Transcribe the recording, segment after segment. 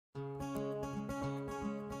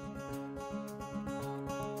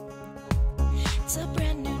It's a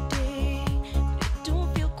brand new day, but it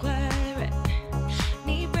don't feel quite right.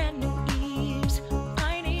 Need brand new ears,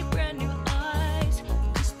 I need brand new eyes.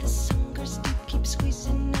 Cause this hunger's deep, keeps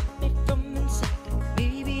squeezing at me from inside.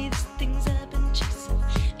 Maybe these things I've been chasing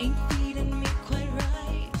ain't feeding me quite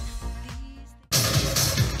right.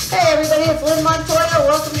 Hey everybody, it's Lynn, Montoya.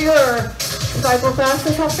 Welcome to your cycle class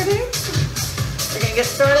this afternoon. We're going to get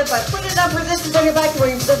started by putting enough resistance on your back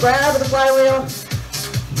where you can grab the flywheel.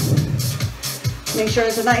 Make sure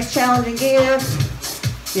it's a nice challenging gear.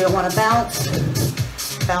 You don't want to bounce.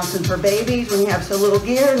 Bouncing for babies when you have so little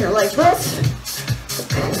gear and you're like this.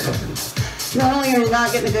 Not only are you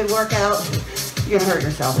not getting a good workout, you're going to hurt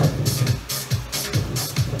yourself.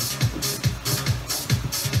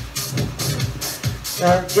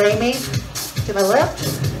 Jayme to my left,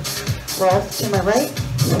 Rolf to my right.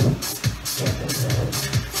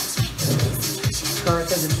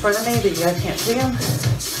 Garth is in front of me, but you guys can't see him.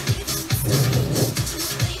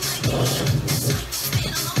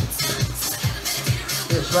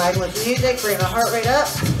 Just riding with the music, bring the heart rate up.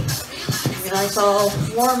 Be nice, all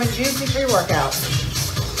warm and juicy for your workout.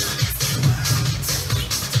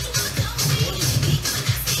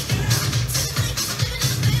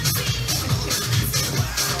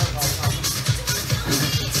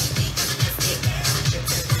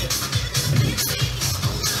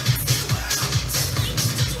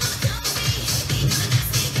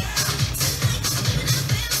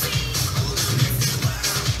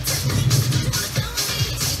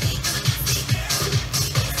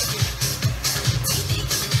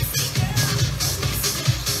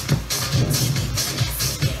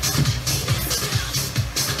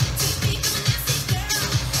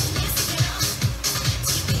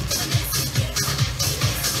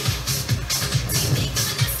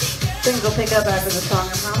 Things will pick up after the song,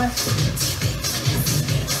 I promise.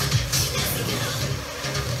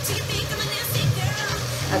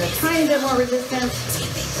 Add a tiny bit more resistance.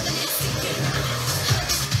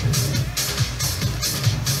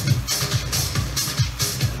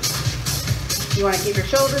 You want to keep your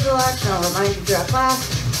shoulders relaxed, and I'll remind you throughout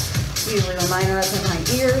class. Usually when mine are up in my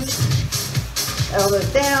ears.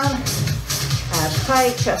 Elbows down, abs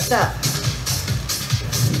tight, chest up.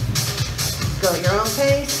 Go at your own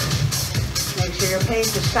pace. Make sure your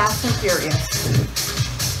pace is fast and furious.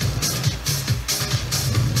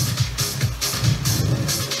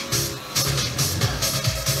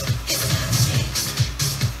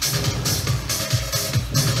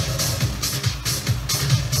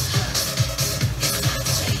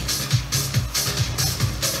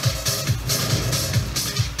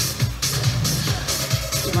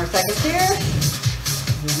 Few more seconds here.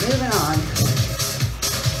 We're moving on.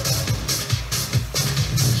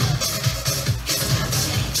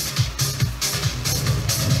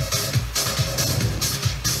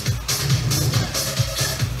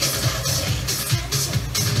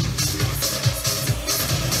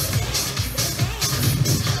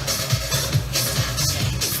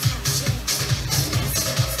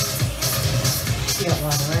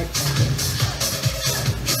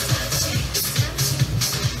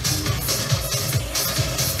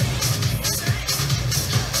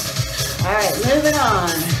 All right, moving on.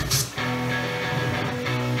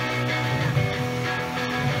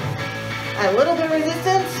 A little bit of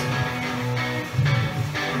resistance.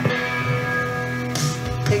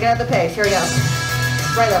 Take it at the pace. Here we go.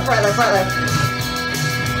 Right left, right left, right left.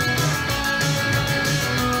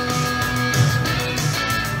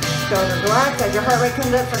 Shoulders relaxed as your heart rate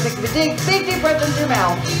comes up. So take a big deep breath into your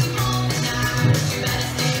mouth.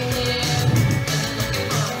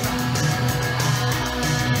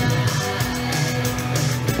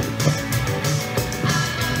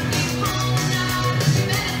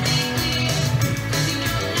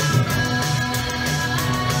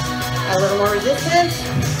 A little more resistance.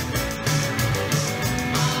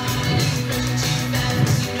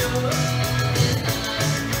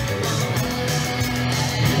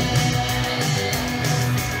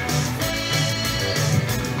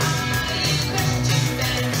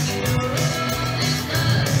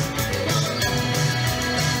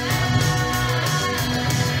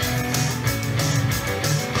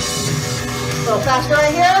 A little faster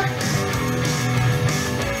right here.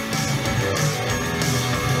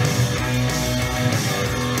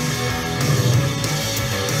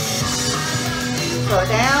 Slow it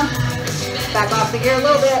down. Back off the gear a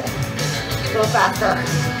little bit. A little faster.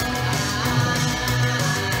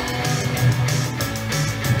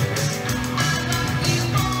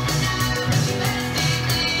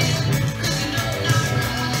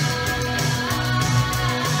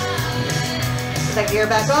 Put that gear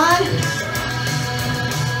back on.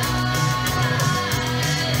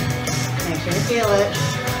 Make sure you feel it.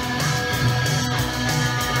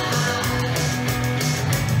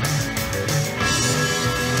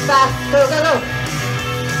 Fast, go, go, go.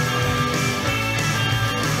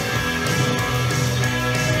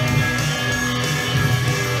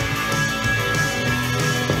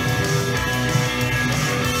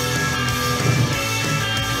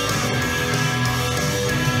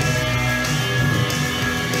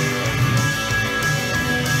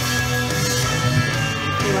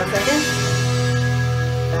 Second.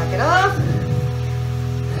 Back it off.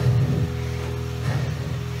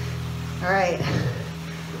 All right.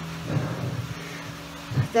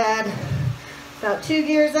 Dad, about 2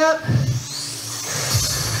 gears up.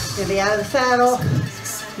 Gonna be out of the saddle.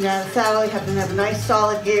 When you're out of the saddle, you have to have a nice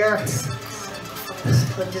solid gear.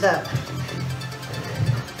 Lift it up.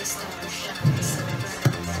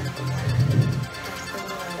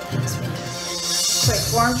 Quick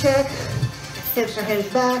form check. Hips are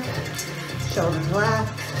hinged back, shoulders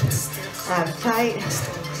relaxed, abs tight,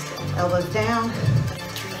 elbows down,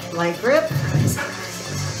 light grip,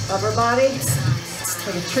 upper body,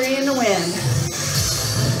 like a tree in the wind.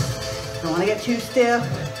 You don't want to get too stiff,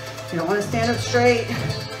 you don't want to stand up straight,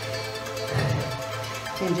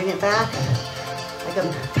 hinging it back like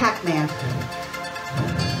a Pac-Man.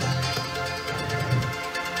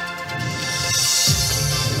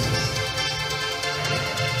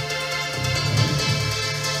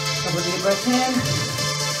 Couple deep breaths in.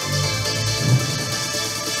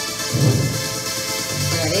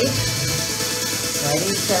 Ready?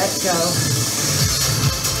 Ready, set, go.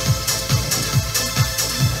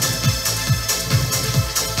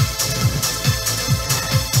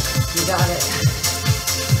 You got it.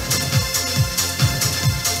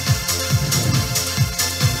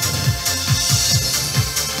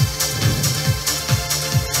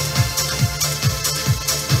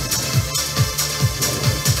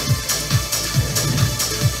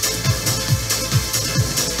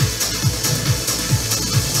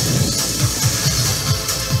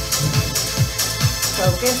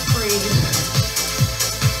 Focus, breathe.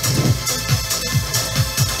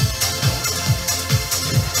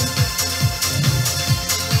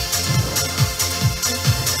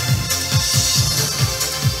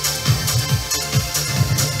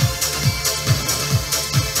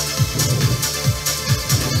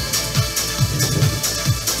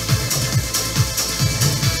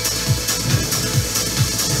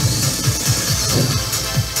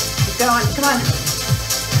 Keep going, come on.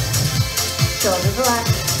 Shoulders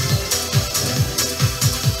relaxed.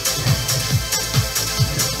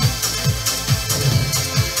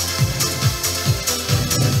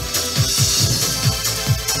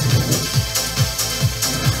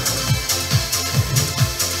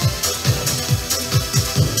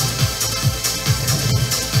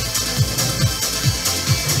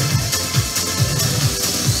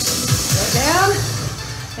 Go down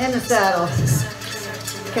in the saddle.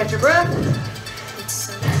 Catch your breath.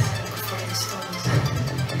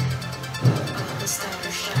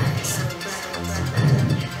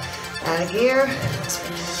 Out of gear.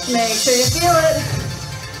 Make sure you feel it.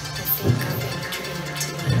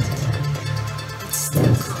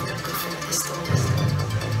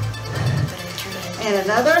 And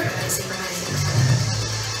another.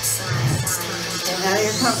 And out of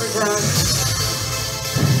your comfort zone.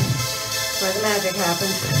 That's where the magic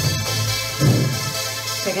happens.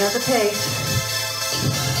 Picking up the pace.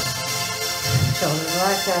 Shoulders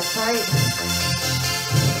relaxed, abs tight.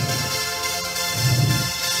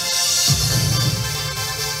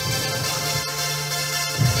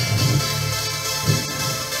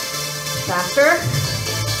 Faster.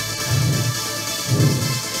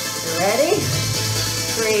 You ready?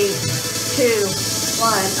 3, 2,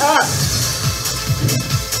 1, up.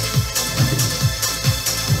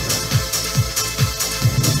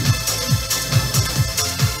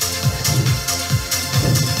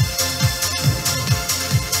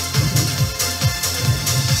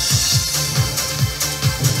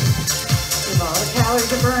 If all the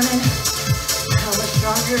calories are burning, how much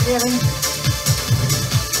stronger you're getting.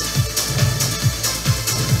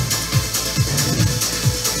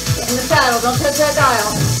 In the saddle, don't touch that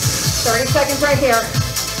dial. 30 seconds right here.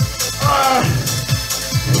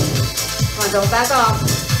 Come on, don't back off.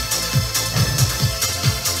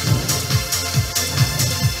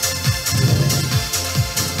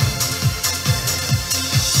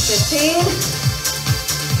 15.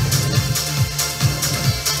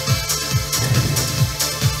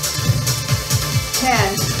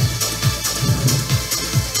 10.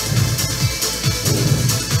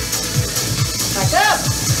 Back up.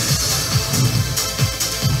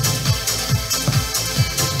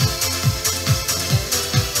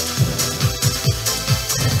 5,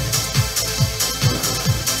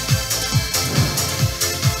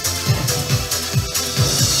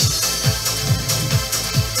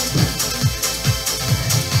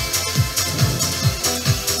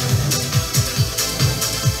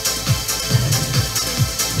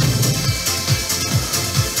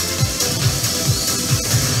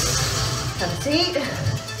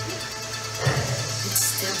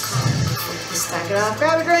 Back it off.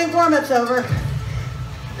 Grab a drink. Warm-up's over.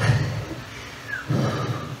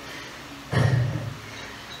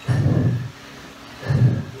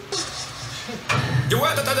 Yo voy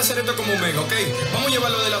a tratar de hacer esto como Omega, ¿ok? Vamos a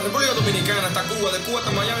llevarlo de la República Dominicana hasta Cuba, de Cuba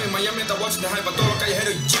hasta Miami, Miami hasta Washington, para todos los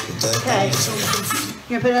callejeros y ya. Okay.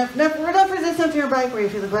 You're going to put enough resistance to your bike where you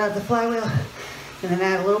feel to grab the flywheel. And then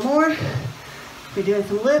add a little more. We're doing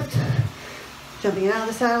some lift. Jumping out of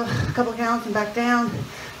the saddle a couple counts and back down.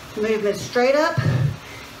 Movement straight up.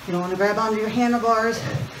 You don't want to grab onto your handlebars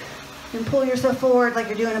and pull yourself forward like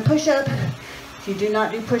you're doing a push-up. You do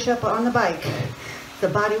not do push-up on the bike. It's a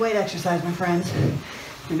body weight exercise, my friends.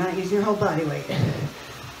 You're not using your whole body weight.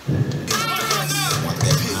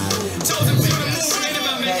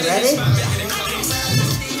 Okay, ready?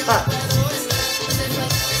 Up.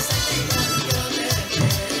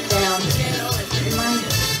 Down. In line.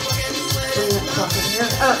 Bring that top over here.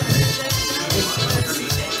 Up.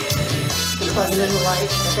 And plug it in the light.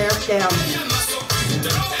 Right there. Down.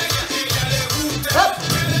 Up.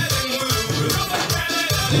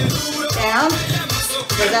 Down.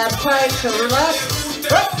 Get that tight. Shoulder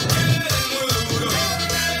left. Up.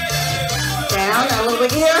 Down. A little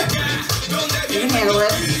bit here. You can handle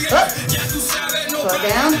it. Up. Slow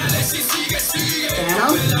down.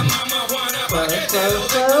 Down. Slow, slow,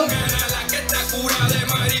 slow.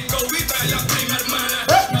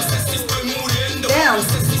 Up. Down.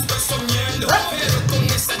 Up. Down. Up.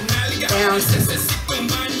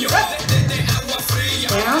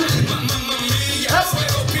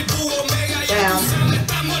 Down.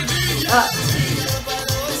 Up.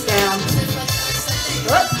 Down. Up. Down.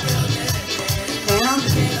 Up. Down.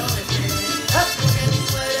 Up.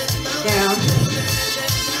 Down.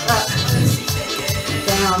 Up.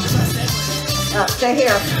 Down. Up. Stay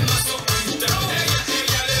here.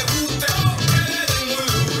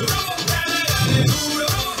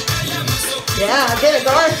 Yeah, I did it,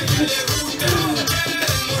 Garth.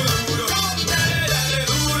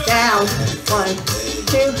 Down. 1,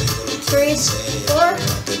 2, 3, 4.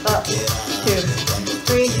 Up. 2,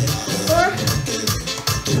 3, 4.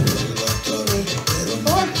 3,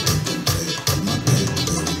 4.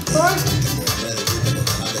 4.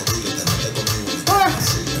 4.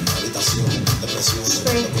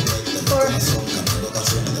 3, 4.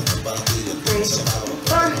 3,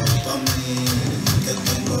 4.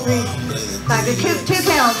 3. Back to two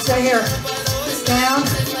counts right here. Down, 2,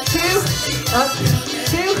 up,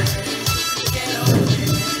 2.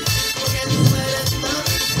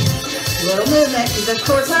 Little movement, keep this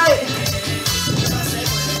core tight.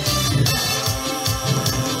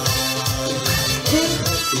 2,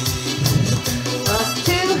 up,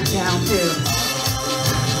 2, down, 2.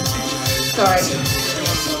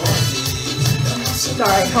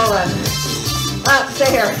 Sorry, hold on. Up,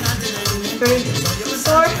 stay here. 3,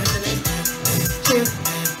 4. 2,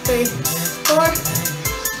 3, 4.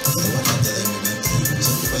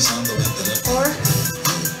 4.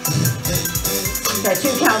 Okay,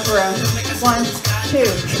 2 counts for him. 1, 2.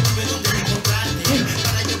 2.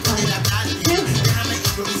 2. 2.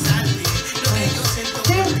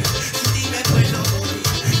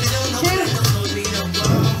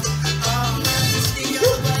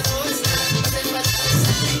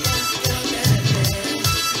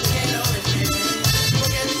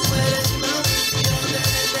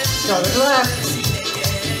 Shoulders left.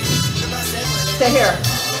 Stay here.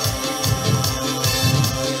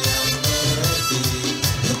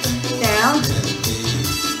 Down.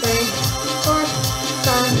 3, 4,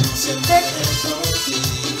 5, 6.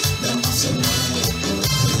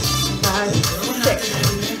 5, 6.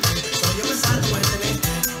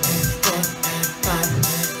 4, 5,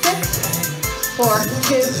 6. 4,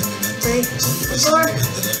 2, 3, 4.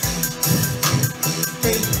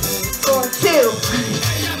 3, 4, 2.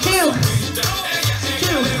 2.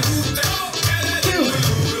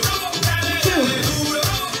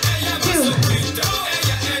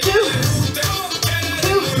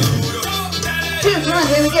 2. Come on,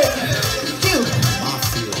 Jayme, get it. 2.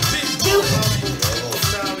 2.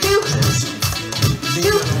 2.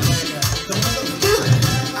 2. 2.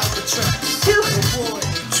 2.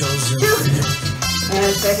 2.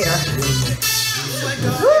 And stay here.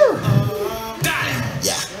 Woo!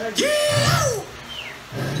 Yeah.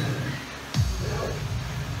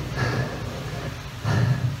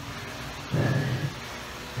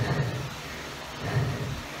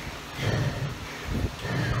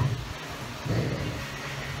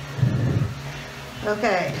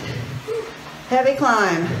 Okay. Heavy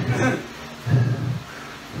climb.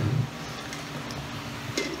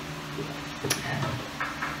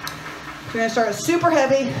 We're going to start super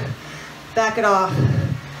heavy, back it off.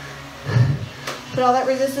 Put all that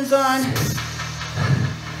resistance on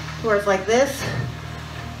where it's like this.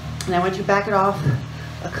 And I want you to back it off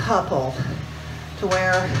a couple to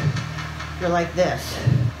where you're like this.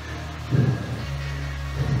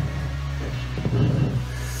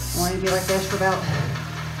 I want you to be like this for about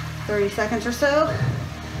 30 seconds or so.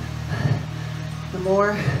 The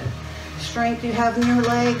more strength you have in your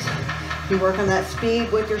legs, you work on that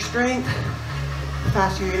speed with your strength, the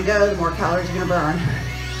faster you're gonna go, the more calories you're gonna burn.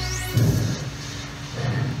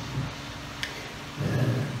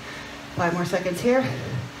 Five more seconds here.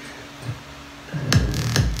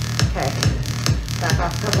 Okay, back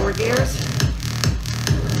off a couple more gears.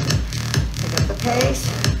 Pick up the pace.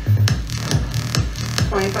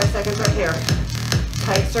 25 seconds right here.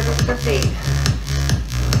 Tight circles with your feet.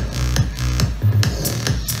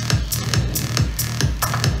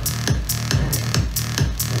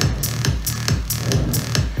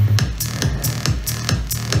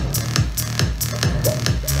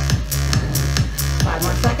 Five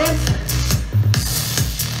more seconds.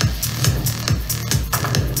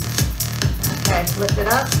 Okay, lift it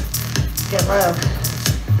up. Get low.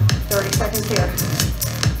 30 seconds here.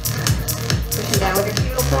 Pushing down with your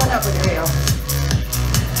heel, pulling up with your heel.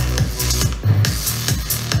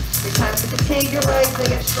 Every time you fatigue your legs, they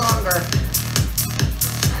get stronger.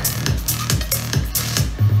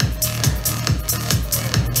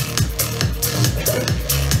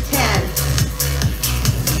 10.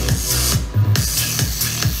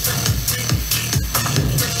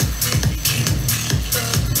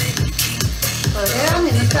 Slow down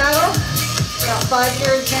in the saddle. About 5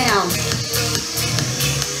 gears down.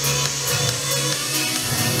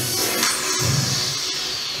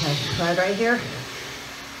 Okay, right here.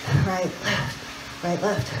 Right, left, right,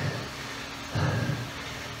 left.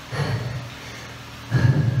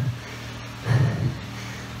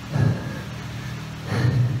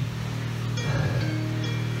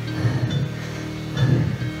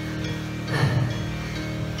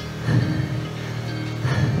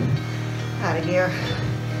 Out of gear.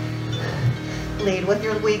 Lead with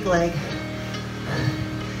your weak leg.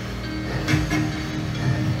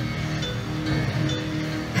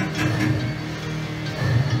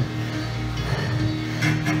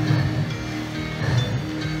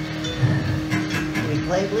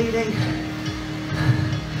 Leg bleeding.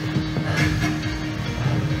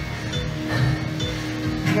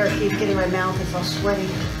 Hair keeps getting my mouth, it's all sweaty.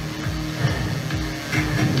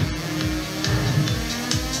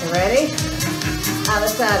 You ready? Out of the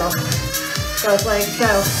saddle. Both legs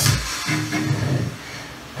go.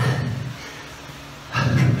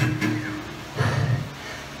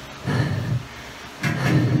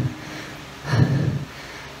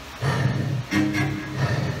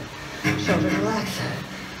 Shoulders relax.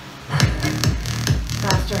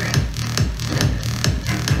 Faster.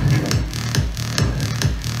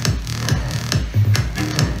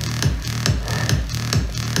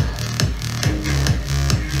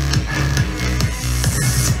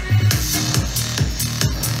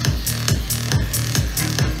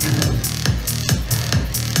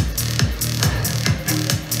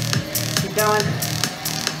 Keep going.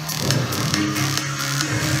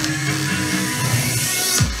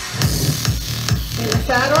 In the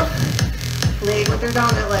saddle, lead with your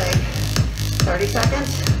dominant leg. 30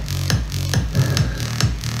 seconds.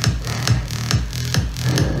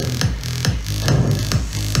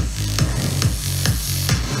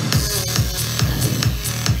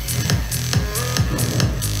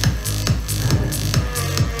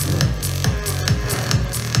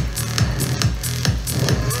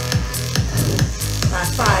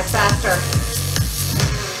 Last 5, faster.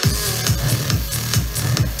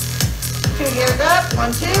 2 gears up,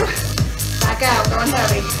 1, 2. Back out, going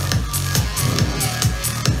heavy.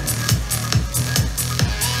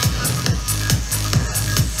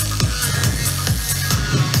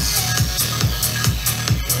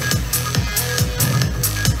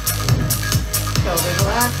 Shoulders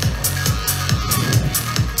relaxed.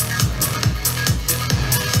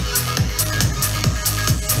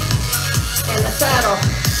 In the saddle.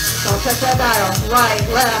 Don't touch that dial. Right,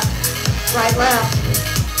 left, right, left,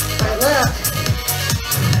 right, left.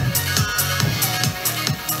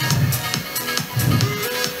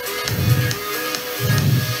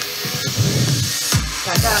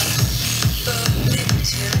 Back up.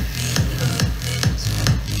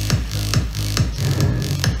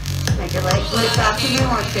 Make your legs move faster than you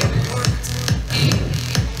want to.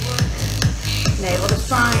 Navel to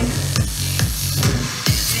spine.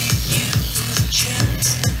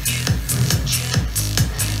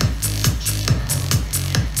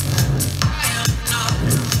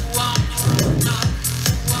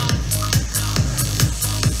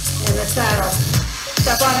 In the saddle.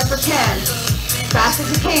 for 10. Fast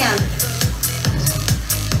as you can.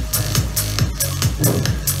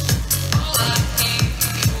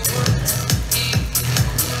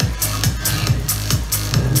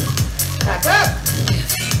 Back up.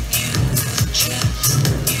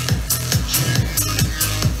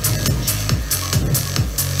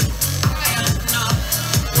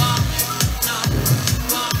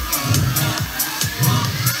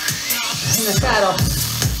 In the saddle.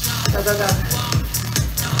 Go, go, go.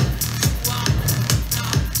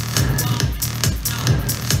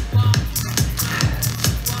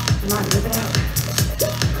 Come on, move it out.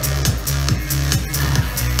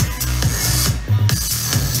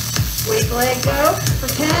 Weak leg go for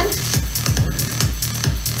 10.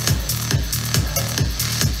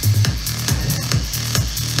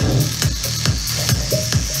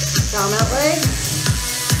 Dominant leg.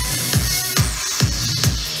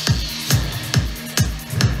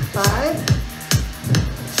 5.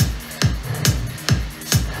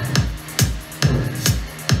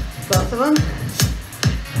 Both of them.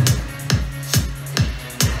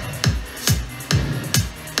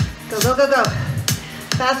 Go, go, go, go.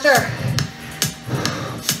 Faster.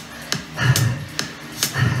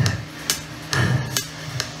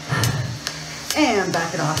 And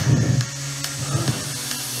back it off.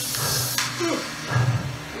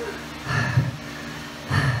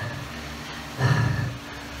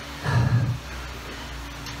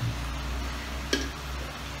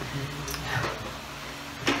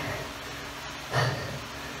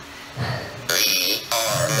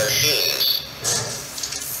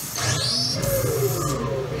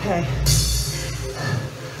 Okay.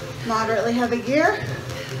 Moderately heavy gear.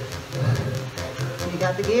 You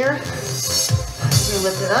got the gear. You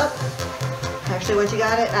lift it up. Actually, once you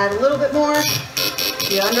got it, add a little bit more.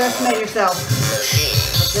 You underestimate yourself.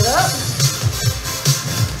 Lift it up.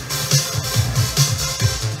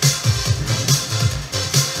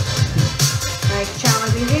 Nice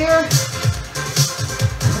challenging gear.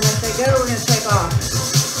 And as they go, we're going to take off.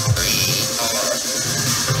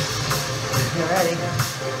 Get ready.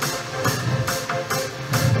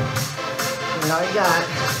 Give it all you got.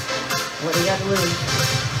 What do you got to lose?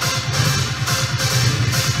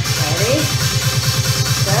 Ready,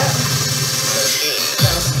 set,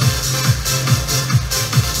 go.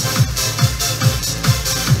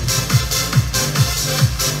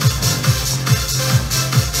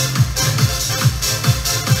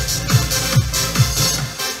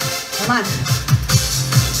 Come on.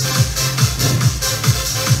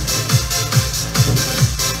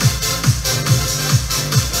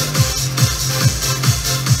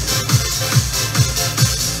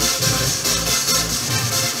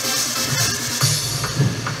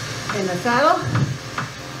 In the saddle.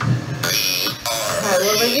 Alright, a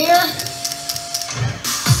little bit here.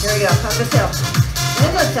 Here we go, up this hill.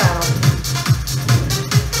 In the saddle.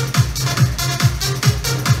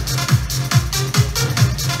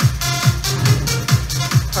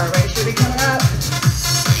 Heart rate should be coming up.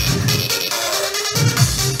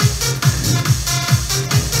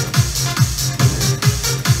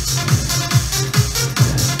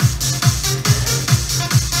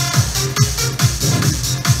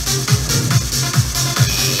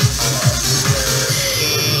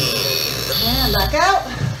 Back out.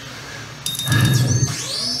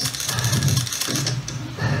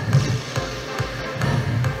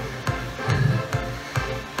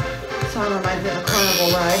 Song reminds me of a carnival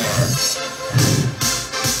ride.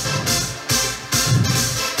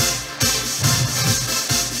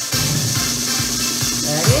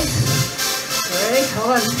 Ready? Ready?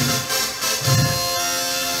 Hold on.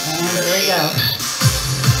 And here we go.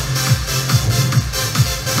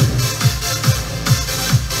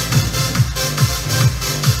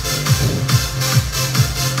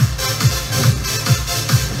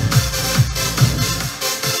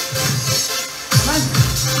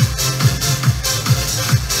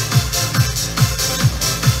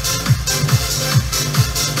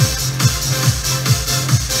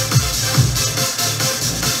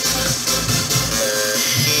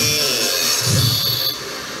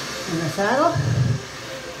 Saddle.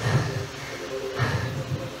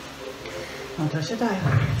 Don't touch the dial.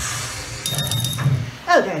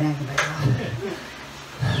 Okay, now you can back off.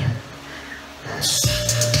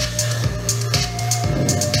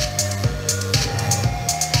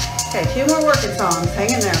 Okay, 2 more working songs.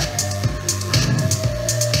 Hang in there.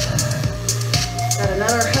 Got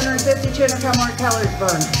another 150, 200 more calories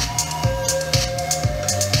burned.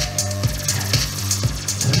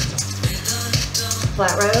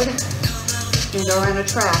 Flat road. You can go around a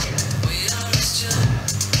track.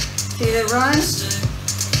 Seated run,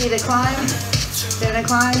 seated climb, standing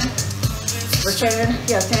climb, We're standing,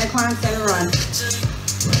 yeah, stand and climb, stand and run.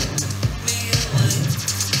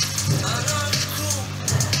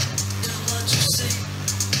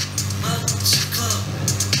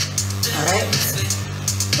 All right.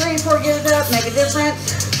 3 and 4 gears up, make a difference.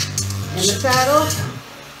 In the saddle.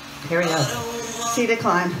 Here we go. Seated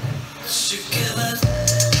climb.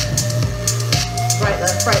 Right,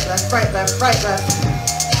 left, right, left, right, left, right, left.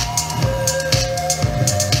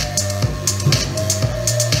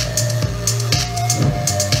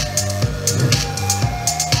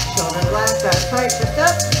 Shoulder relaxed, back tight, just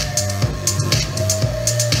up.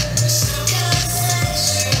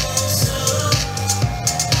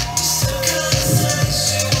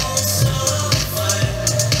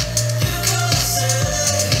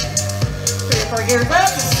 Gears up, out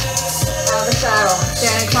of the saddle,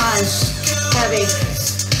 stand and climb, heavy.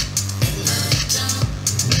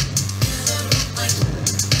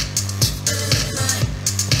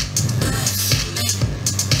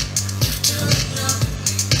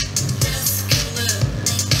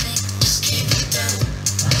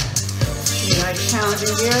 Nice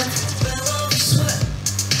challenging gear.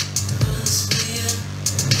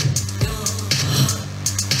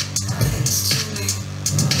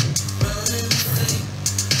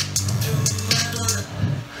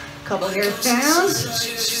 Couple gears down.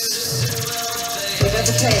 Pick up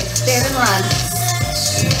the pace. Stand and run.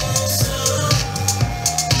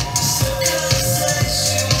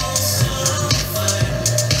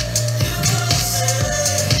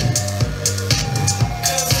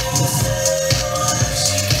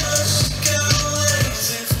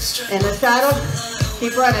 In the saddle.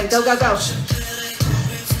 Keep running. Go, go, go.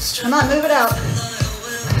 Come on, move it out.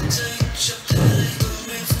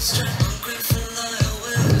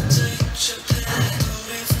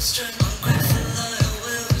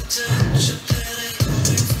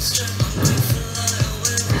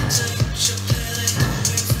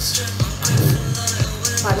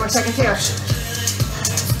 Seconds here.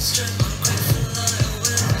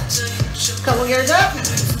 Couple gears up.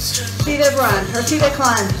 Seated run or seated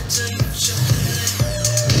climb.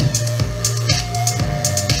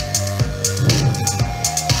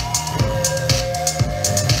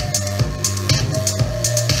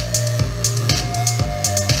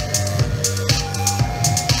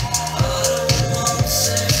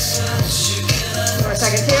 More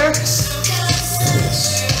seconds here.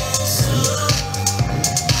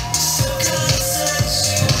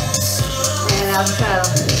 Out the saddle.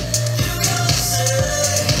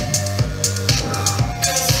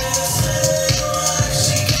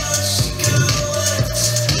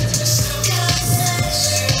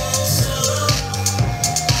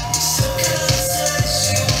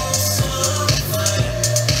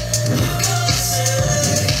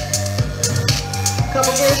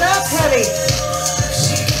 Couple gears up, heavy.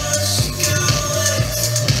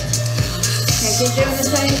 And keep doing the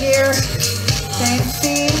same gear, same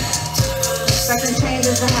speed. Expecting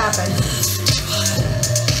changes to happen.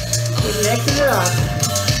 Keep mixing it up.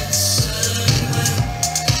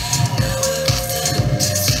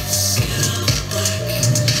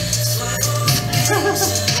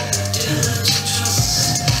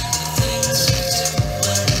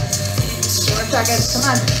 More seconds, come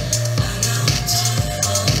on.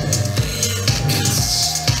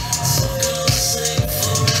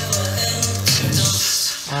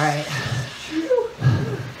 All right.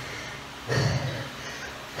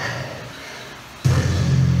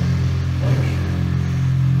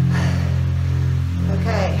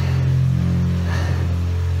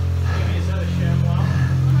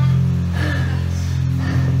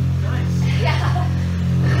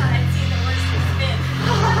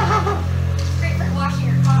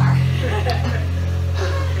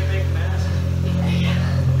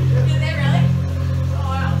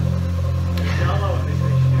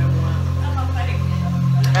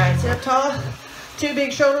 Tall, 2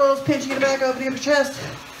 big shoulder rolls, pinching your back, opening up your chest.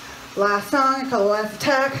 Last song, call the last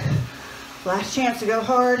attack. Last chance to go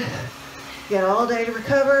hard. You got all day to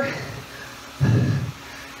recover.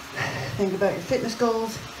 Think about your fitness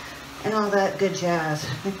goals and all that good jazz.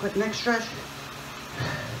 Then quick neck stretch.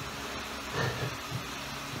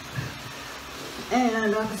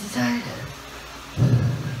 And opposite side.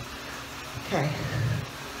 Okay.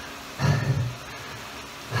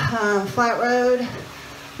 Flat road.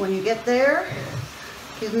 When you get there,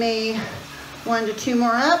 give me 1 to 2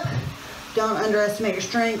 more up. Don't underestimate your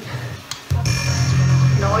strength.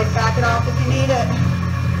 You can always back it off if you need it.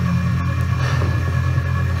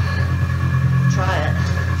 Try it.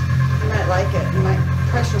 You might like it. You might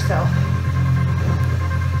press yourself.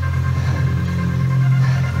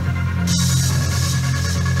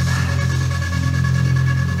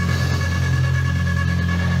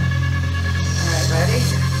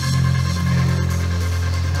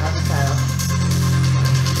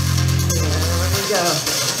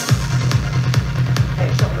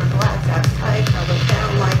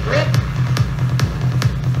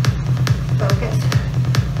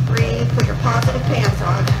 safe pants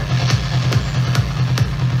on.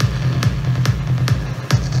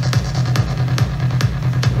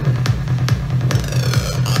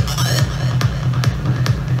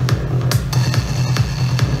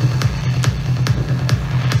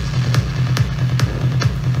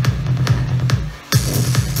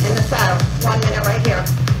 In the saddle, 1 minute right here.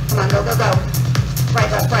 Come on, go, go, go. Right,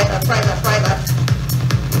 left, right, left, right, left, right, left.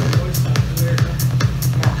 Yeah.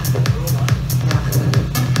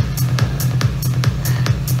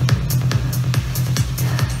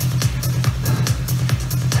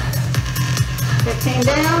 15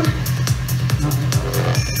 down.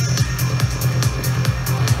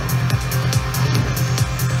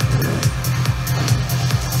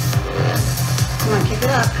 Come on, keep it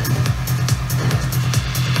up.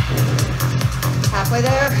 Halfway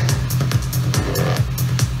there.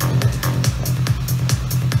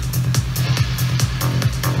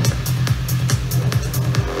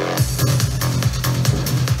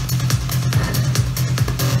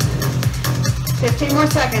 Fifteen more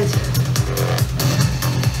seconds.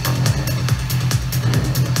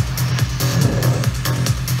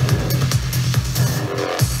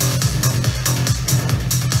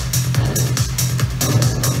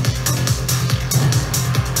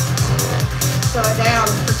 Slow it down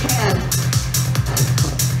for 10.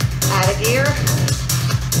 Add a gear.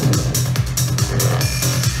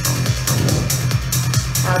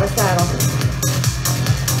 Out of saddle.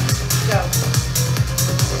 Go.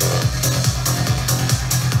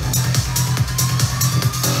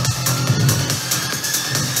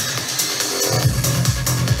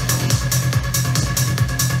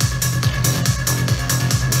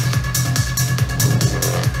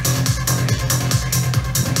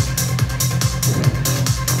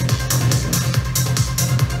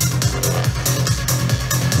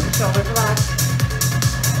 Shoulders relaxed.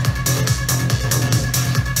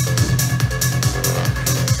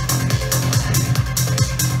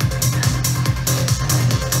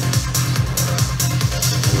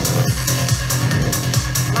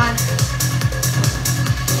 Come on.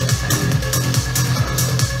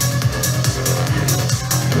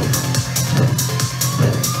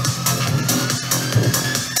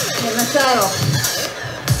 In the saddle.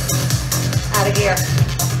 Out of gear.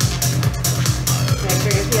 Make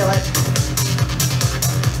sure you feel it.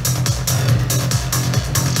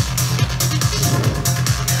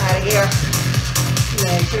 Out of gear.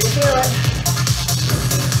 Make sure you feel it.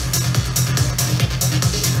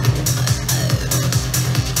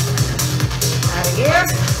 Out of gear.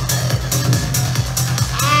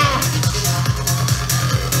 Ah.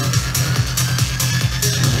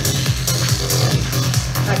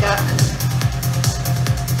 Back up.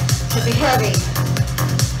 Should be heavy.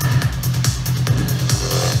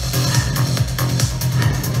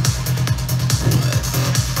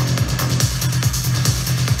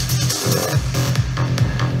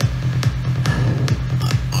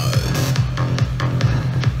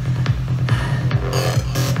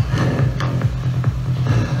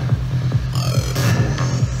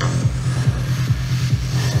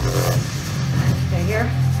 Stay here.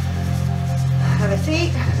 Have a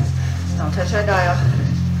seat. Don't touch that dial.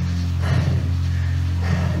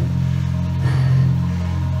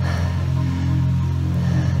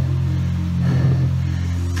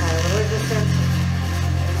 Add a little resistance.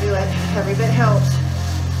 Do it. Every bit helps.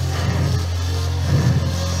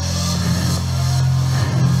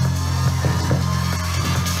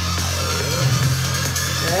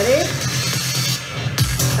 Ready?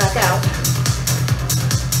 Back out.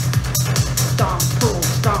 Stomp, pull,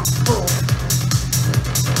 stomp, pull.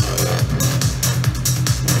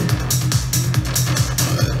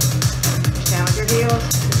 Down with your heels.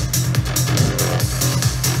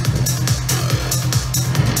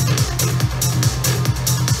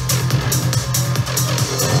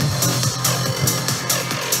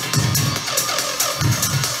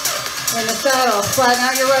 In the saddle, flatten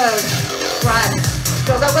out your road. Run.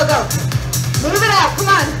 Go, go, go, go. Move it out, come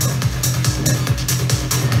on.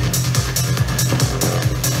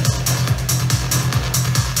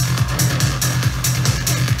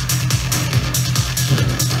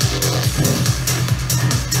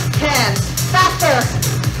 Faster.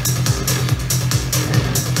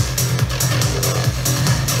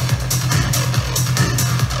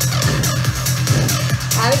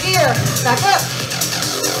 Out of gear. Back up.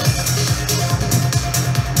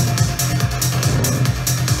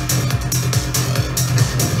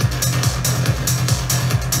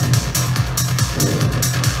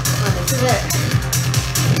 This is it.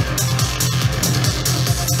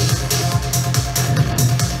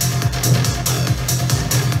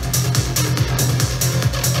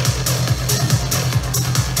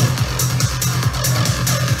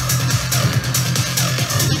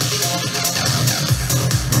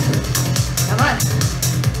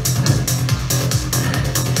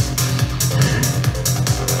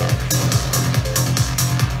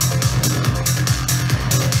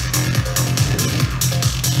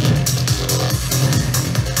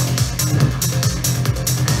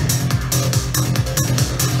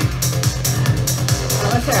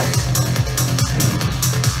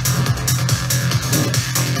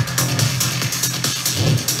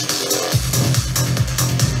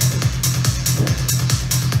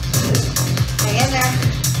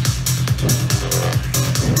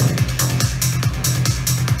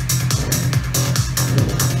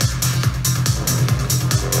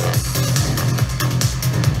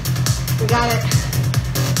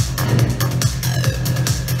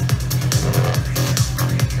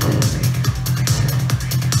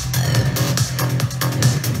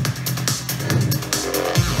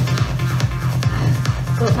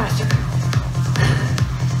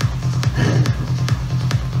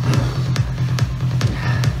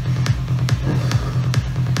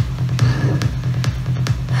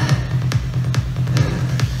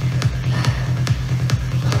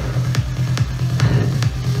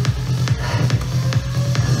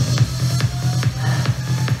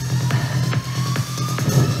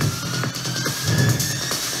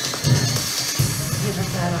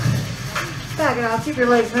 Back it off, keep your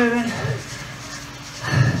legs moving.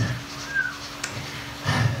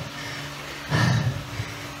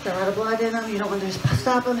 Got a lot of blood in them, you don't want to just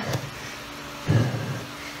stop them.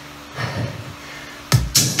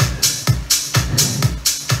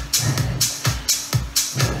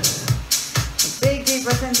 Big deep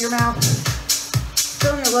breath into your mouth.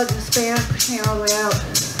 Filling your legs to span, pushing it all the way out.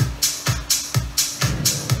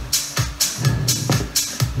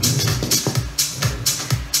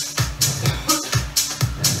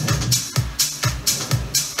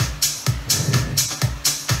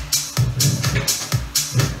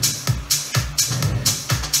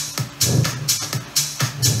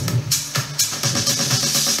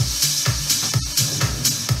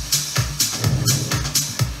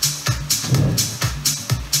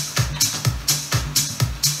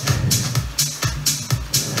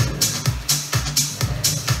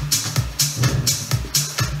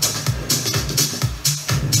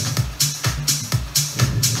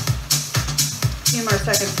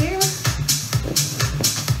 Seconds here.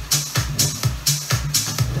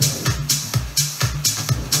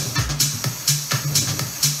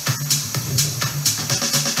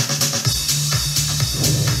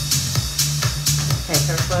 Okay,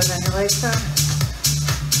 start slowing down your legs some.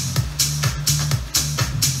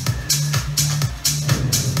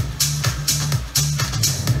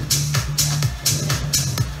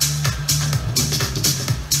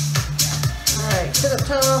 All right, sit up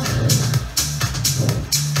tall.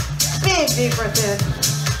 Big deep breath in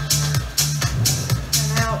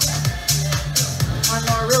and out. One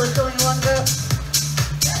more, really filling your lungs up.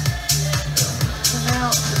 And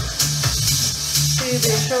out. 2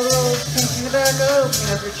 big shoulder rolls, pinching the back, opening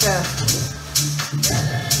up your chest.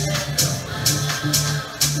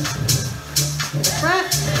 To the front,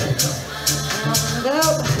 and open it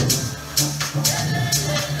out.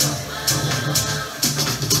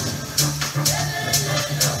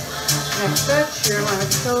 Next stretch, your line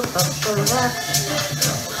with your shoulder, up, shoulder left.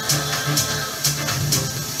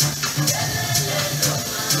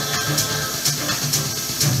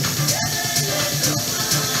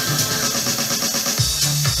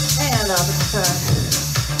 And opposite side.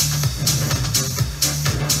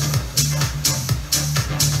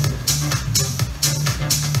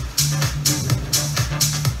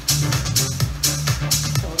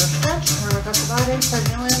 Shoulder stretch, arm across the body,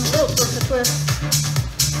 tugging in, a little twist to twist.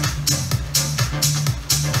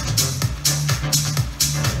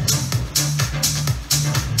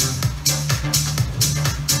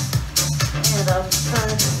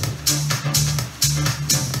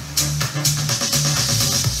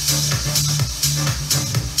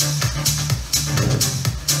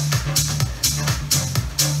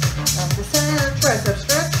 Tricep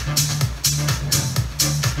stretch.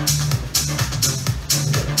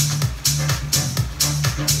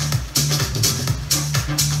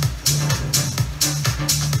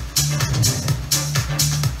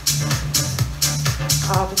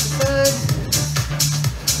 Opposite side.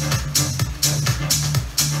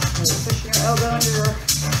 Pushing your elbow into your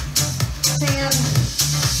hand.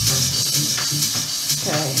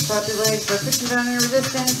 Okay, drop your legs, start pushing down your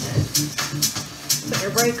resistance. Put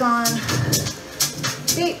your brake on.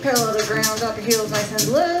 Feet parallel to the ground, drop your heels nice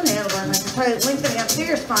and low, handlebar nice and tight, lengthening up to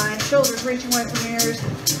your spine, shoulders reaching away from your ears.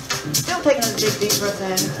 Still taking a big deep breath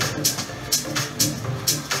in.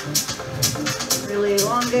 Really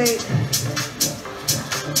elongate.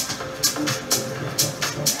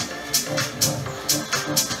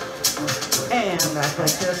 And back leg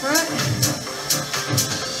to the front.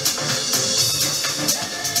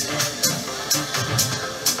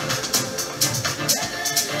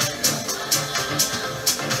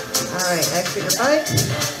 All right, exit your bike.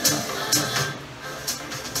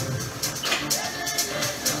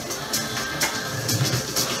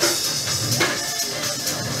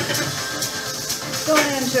 Going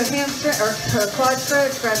into a hamstring or quad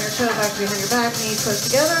stretch, grab your toe back behind your back, knees close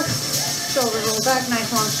together, shoulders roll back,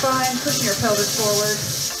 nice long spine, pushing your pelvis forward.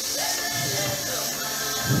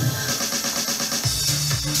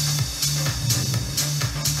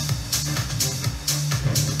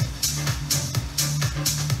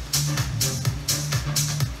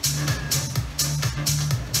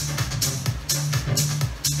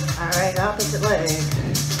 Opposite leg.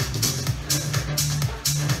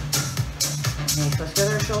 Knees close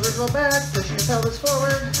together, shoulders roll back, pushing your pelvis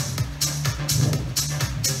forward.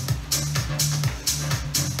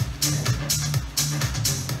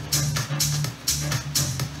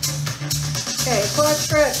 Okay, quad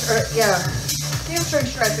stretch, or hamstring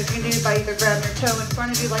stretch, which you can do by either grabbing your toe in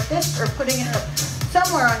front of you like this or putting it up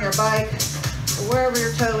somewhere on your bike or wherever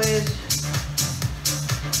your toe is.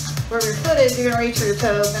 Wherever your foot is, you're gonna reach for your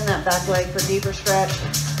toes and that back leg for deeper stretch.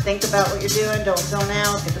 Think about what you're doing, don't zone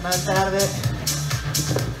out, get the most out of it.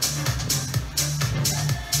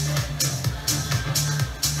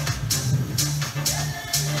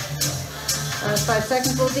 Last 5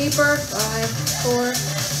 seconds, a little deeper. 5, 4,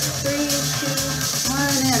 3, 2,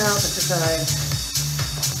 1, and opposite side.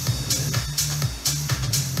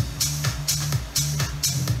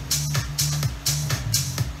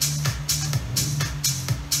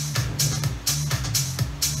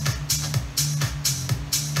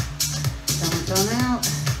 Don't zone out.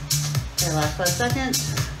 Okay, last 5 seconds.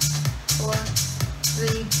 4,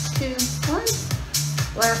 3, 2, 1.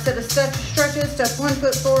 Last set of stretches, step one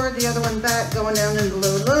foot forward, the other one back, going down into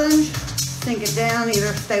low lunge. Sink it down,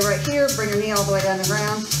 either stay right here, bring your knee all the way down the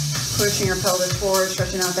ground, pushing your pelvis forward,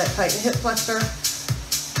 stretching out that tight hip flexor.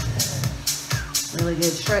 Really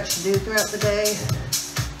good stretch to do throughout the day,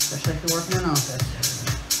 especially if you're working in office.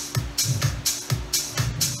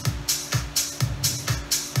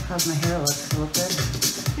 How's my hair look? Look good?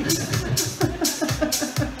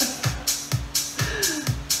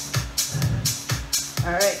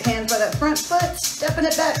 All right, hands by that front foot, stepping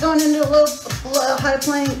it back, going into a low high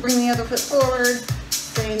plank, bring the other foot forward,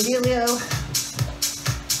 same dealio.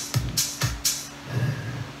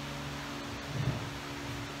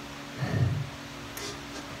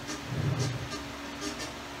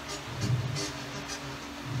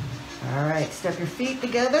 All right, step your feet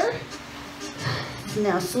together.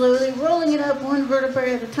 Now slowly rolling it up one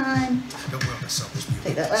vertebrae at a time.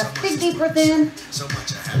 Take that last big deep breath in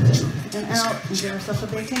and out and give yourself a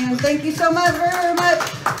big hand. Thank you so much, very much.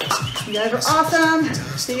 You guys are awesome.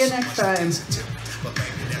 See you next time.